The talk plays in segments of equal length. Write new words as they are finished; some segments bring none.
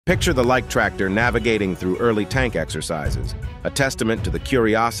Picture the Leichttraktor navigating through early tank exercises, a testament to the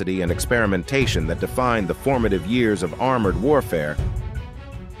curiosity and experimentation that defined the formative years of armored warfare.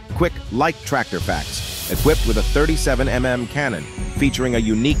 Quick Leichttraktor facts: equipped with a 37mm cannon, featuring a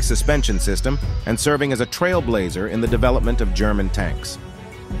unique suspension system and serving as a trailblazer in the development of German tanks.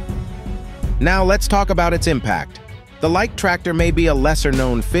 Now let's talk about its impact. The Leichttraktor may be a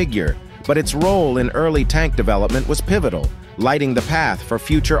lesser-known figure, but its role in early tank development was pivotal, lighting the path for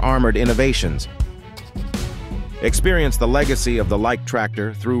future armored innovations. Experience the legacy of the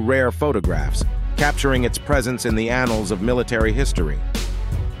Leichttraktor through rare photographs, capturing its presence in the annals of military history.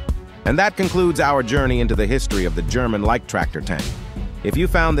 And that concludes our journey into the history of the German Leichttraktor tank. If you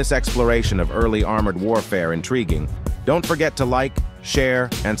found this exploration of early armored warfare intriguing, don't forget to like, share,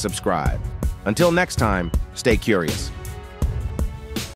 and subscribe. Until next time, stay curious.